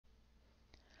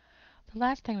The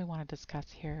last thing we want to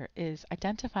discuss here is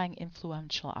identifying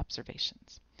influential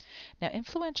observations. Now,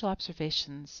 influential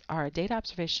observations are a data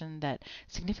observation that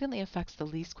significantly affects the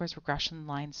least squares regression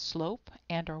line's slope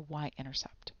and or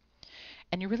y-intercept.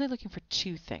 And you're really looking for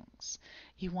two things.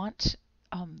 You want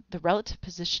the relative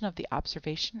position of the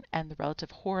observation and the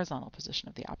relative horizontal position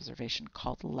of the observation,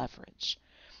 called leverage.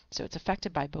 So it's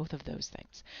affected by both of those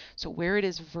things. So where it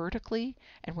is vertically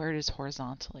and where it is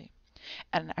horizontally.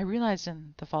 And I realized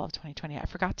in the fall of 2020, I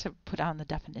forgot to put on the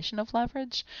definition of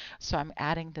leverage. So I'm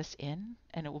adding this in,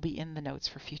 and it will be in the notes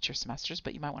for future semesters,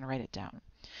 but you might want to write it down.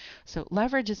 So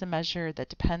leverage is a measure that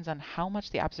depends on how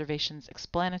much the observation's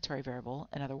explanatory variable,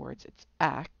 in other words, it's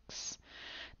x,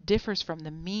 differs from the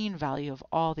mean value of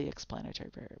all the explanatory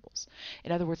variables.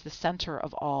 In other words, the center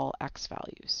of all x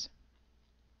values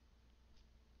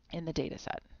in the data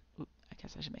set. Oop, I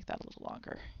guess I should make that a little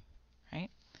longer,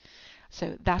 right?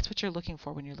 So that's what you're looking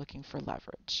for when you're looking for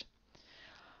leverage.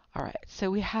 All right, so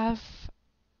we have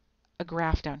a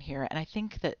graph down here, and I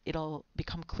think that it'll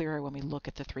become clearer when we look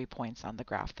at the 3 points on the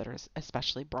graph that are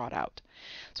especially brought out.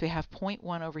 So we have point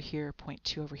 1 over here, point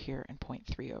 2 over here, and point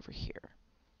 3 over here.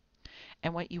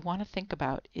 And what you want to think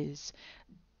about is,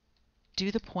 do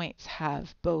the points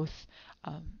have both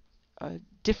a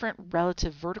different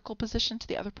relative vertical position to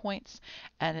the other points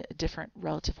and a different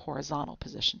relative horizontal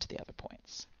position to the other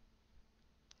points?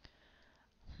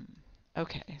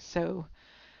 Okay, so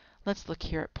let's look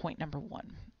here at point number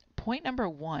 1. Point number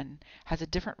 1 has a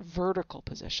different vertical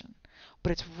position,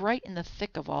 but it's right in the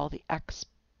thick of all the x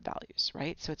values,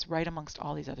 right? So it's right amongst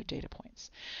all these other data points.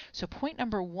 So point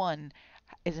number 1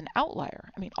 is an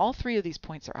outlier. I mean, all 3 of these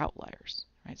points are outliers,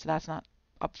 right? So that's not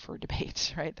up for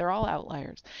debate, right? They're all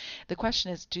outliers. The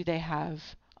question is, do they have,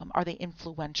 are they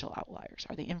influential outliers?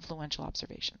 Are they influential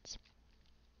observations?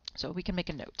 So we can make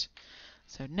a note.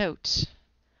 So note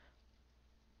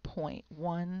point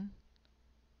 1,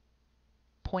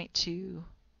 point 2,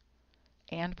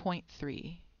 and point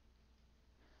 3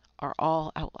 are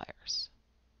all outliers.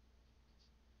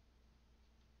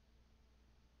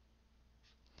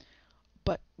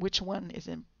 But which one is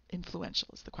influential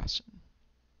is the question.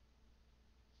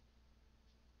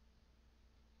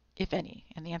 If any,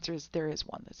 and the answer is there is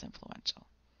one that's influential.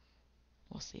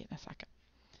 We'll see in a second.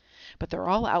 But they're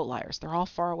all outliers. They're all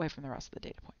far away from the rest of the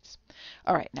data points.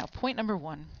 All right, now point number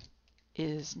 1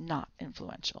 is not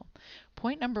influential.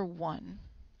 Point number 1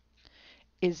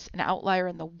 is an outlier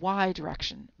in the y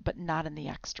direction, but not in the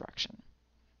x direction.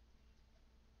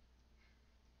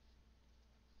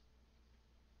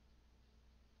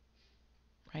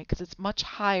 Right? Because it's much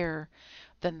higher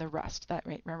than the rest. That,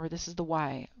 right? Remember, this is the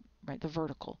y, right? The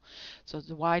vertical. So it's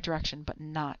the y direction, but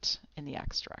not in the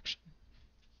x direction.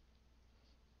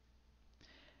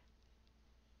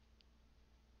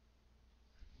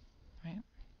 Right?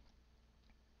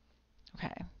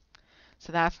 Okay.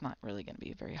 So that's not really going to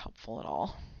be very helpful at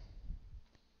all.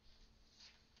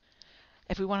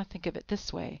 If we want to think of it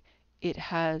this way, it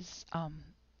has a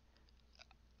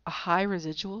high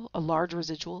residual, a large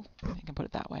residual, I can put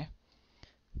it that way.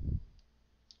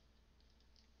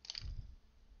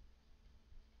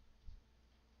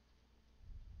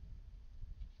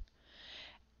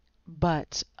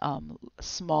 But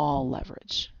small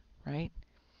leverage, right?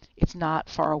 It's not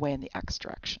far away in the x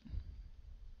direction.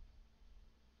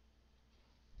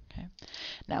 Okay.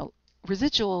 Now,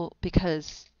 residual,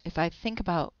 because if I think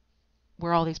about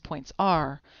where all these points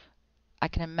are, I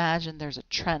can imagine there's a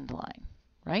trend line,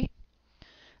 right?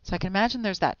 So I can imagine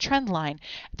there's that trend line.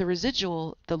 The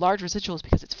residual, the large residual, is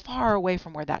because it's far away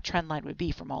from where that trend line would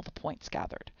be from all the points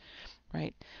gathered,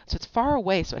 right? So it's far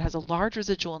away, so it has a large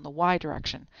residual in the y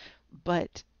direction,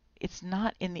 but it's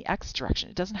not in the x direction.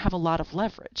 It doesn't have a lot of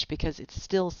leverage because it's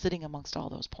still sitting amongst all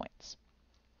those points.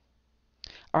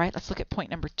 All right, let's look at point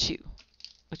number 2,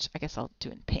 which I guess I'll do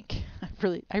in pink.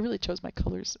 I really chose my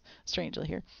colors strangely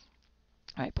here.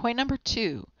 All right, point number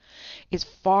 2 is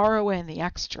far away in the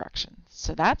x direction,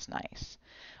 so that's nice,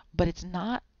 but it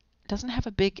doesn't have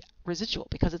a big residual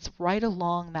because it's right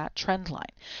along that trend line.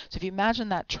 So if you imagine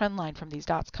that trend line from these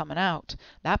dots coming out,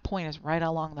 that point is right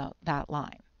along that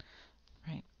line,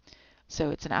 right?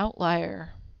 So it's an outlier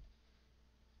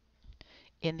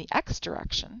in the x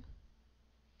direction,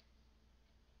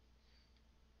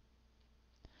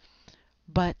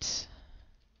 but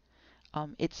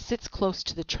it sits close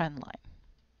to the trend line.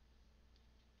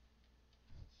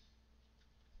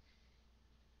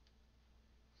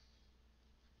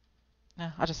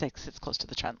 I'll just say it sits close to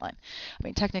the trend line. I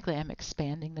mean, technically I'm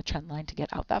expanding the trend line to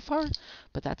get out that far,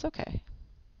 but that's okay.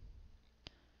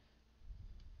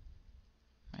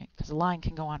 Right? Because the line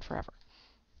can go on forever.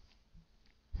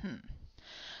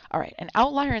 All right, an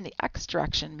outlier in the x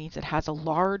direction means it has a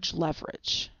large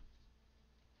leverage.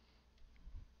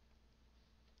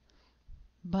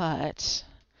 But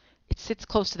it sits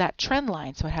close to that trend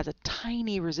line, so it has a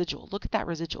tiny residual. Look at that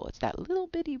residual. It's that little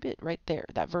bitty bit right there,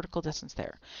 that vertical distance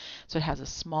there. So it has a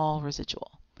small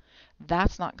residual.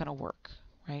 That's not going to work,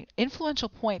 right? Influential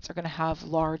points are going to have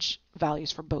large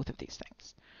values for both of these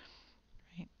things.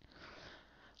 Right?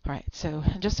 All right, so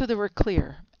just so that we're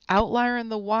clear, outlier in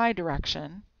the y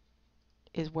direction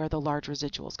is where the large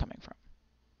residual is coming from,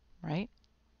 right?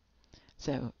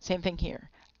 So same thing here.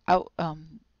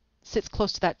 Sits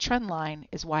close to that trend line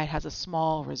is why it has a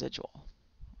small residual,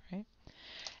 right?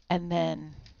 And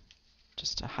then,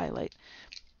 just to highlight,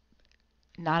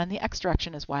 not in the x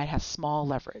direction is why it has small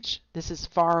leverage. This is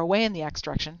far away in the x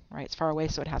direction, right? It's far away,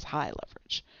 so it has high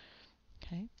leverage.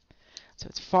 Okay, so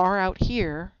it's far out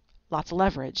here, lots of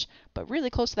leverage, but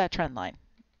really close to that trend line.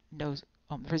 No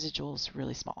residuals,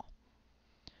 really small.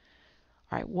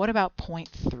 All right, what about point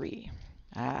 3?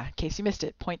 In case you missed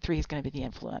it, point 3 is going to be the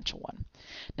influential one.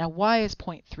 Now, why is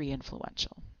point 3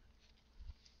 influential?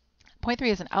 Point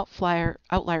 3 is an outlier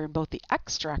in both the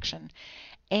x direction,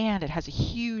 and it has a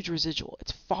huge residual.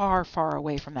 It's far, far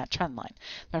away from that trend line.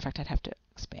 As a matter of fact, I'd have to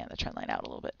expand the trend line out a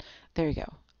little bit. There you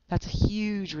go. That's a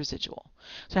huge residual.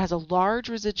 So it has a large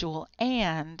residual,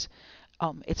 and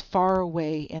it's far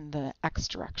away in the x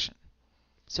direction.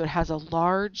 So it has a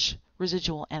large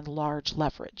residual and large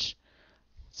leverage.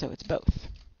 So it's both.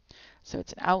 So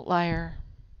it's an outlier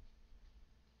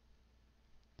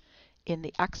in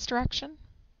the x direction,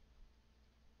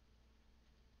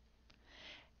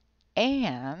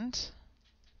 and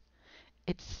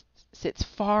it sits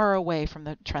far away from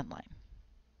the trend line.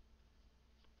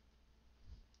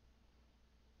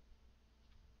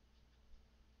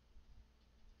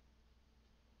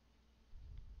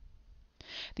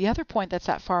 The other point that's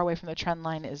that far away from the trend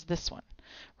line is this one,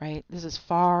 right? This is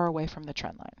far away from the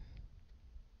trend line.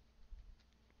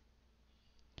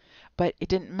 But it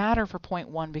didn't matter for point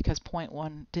 1 because point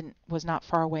 1 was not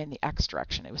far away in the x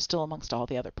direction. It was still amongst all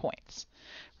the other points,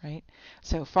 right?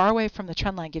 So far away from the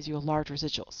trend line gives you a large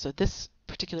residual. So this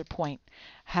particular point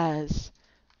has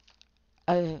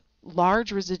a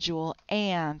large residual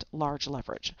and large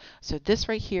leverage. So this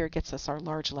right here gets us our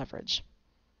large leverage.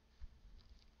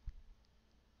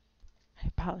 I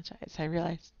apologize. I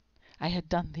realized I had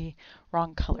done the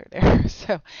wrong color there.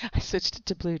 So I switched it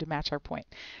to blue to match our point.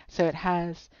 So it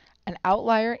has an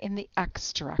outlier in the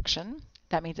x direction.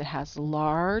 That means it has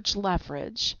large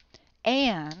leverage,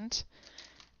 and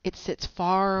it sits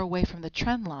far away from the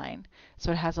trend line,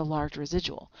 so it has a large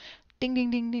residual. Ding,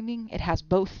 ding, ding, ding, ding. It has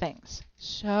both things.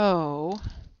 So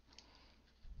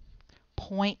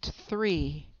point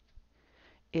 3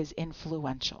 is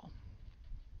influential,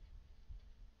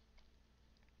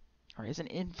 or is an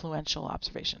influential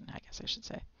observation, I guess I should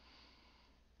say.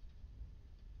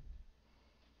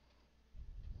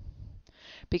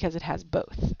 Because it has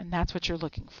both, and that's what you're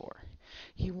looking for.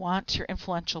 You want your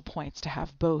influential points to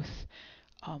have both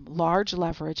large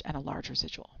leverage and a large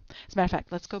residual. As a matter of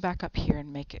fact, let's go back up here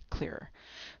and make it clearer.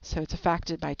 So it's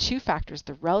affected by two factors: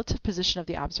 the relative position of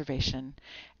the observation,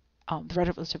 the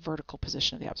relative vertical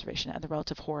position of the observation, and the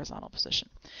relative horizontal position.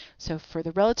 So for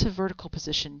the relative vertical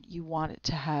position, you want it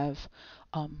to have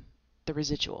the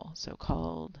residual, so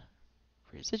called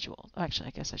residual. Actually,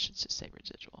 I guess I should just say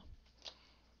residual.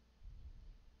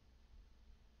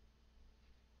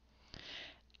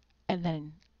 And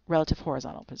then relative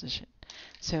horizontal position.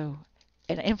 So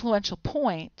an influential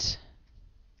point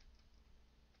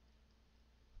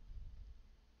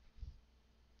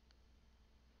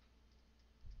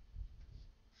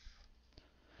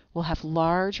will have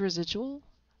large residual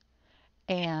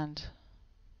and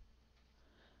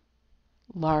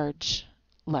large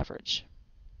leverage.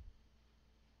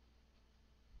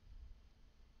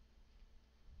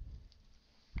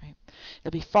 Right?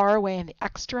 It'll be far away in the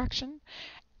x direction,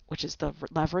 which is the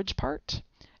leverage part,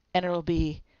 and it'll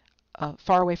be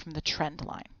far away from the trend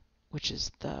line, which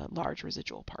is the large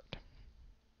residual part.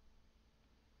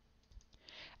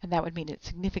 And that would mean it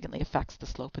significantly affects the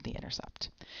slope of the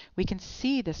intercept. We can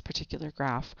see this particular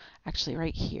graph actually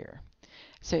right here.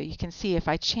 So you can see if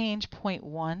I change point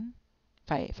 1,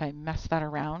 if I mess that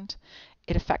around,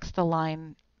 it affects the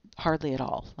line hardly at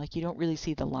all. Like, you don't really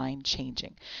see the line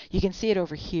changing. You can see it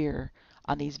over here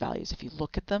on these values if you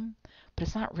look at them, but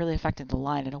it's not really affecting the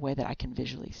line in a way that I can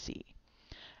visually see.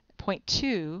 Point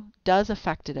 2 does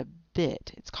affect it a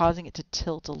bit. It's causing it to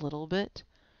tilt a little bit,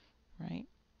 right?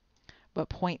 But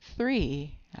point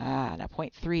 3, now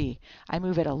point 3, I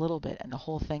move it a little bit and the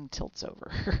whole thing tilts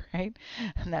over, right?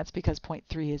 And that's because point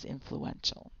 3 is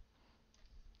influential.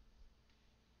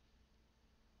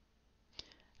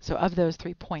 So of those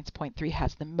 3 points, point 3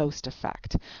 has the most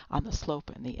effect on the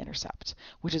slope and the intercept,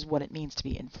 which is what it means to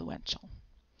be influential.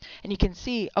 And you can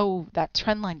see, oh, that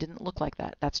trend line didn't look like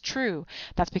that. That's true.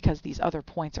 That's because these other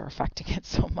points are affecting it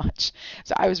so much.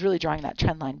 So I was really drawing that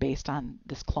trend line based on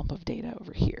this clump of data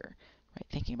over here, right?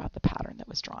 Thinking about the pattern that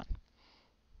was drawn.